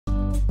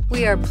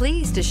We are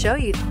pleased to show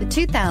you the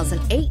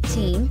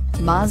 2018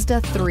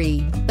 Mazda 3.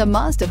 The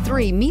Mazda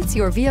 3 meets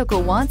your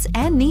vehicle wants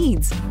and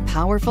needs.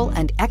 Powerful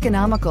and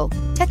economical,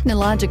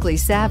 technologically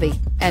savvy,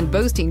 and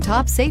boasting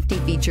top safety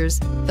features,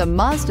 the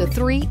Mazda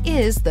 3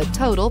 is the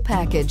total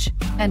package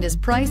and is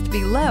priced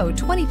below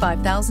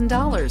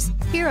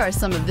 $25,000. Here are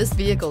some of this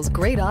vehicle's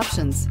great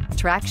options: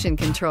 traction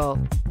control,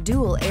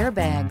 dual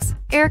airbags,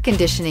 air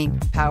conditioning,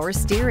 power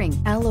steering,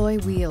 alloy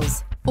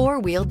wheels,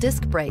 four-wheel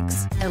disc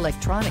brakes,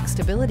 electronic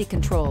stability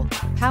control,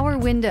 power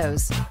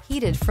windows,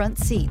 heated front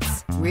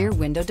seats, rear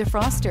window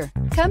defroster.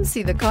 Come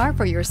see the car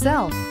for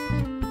yourself.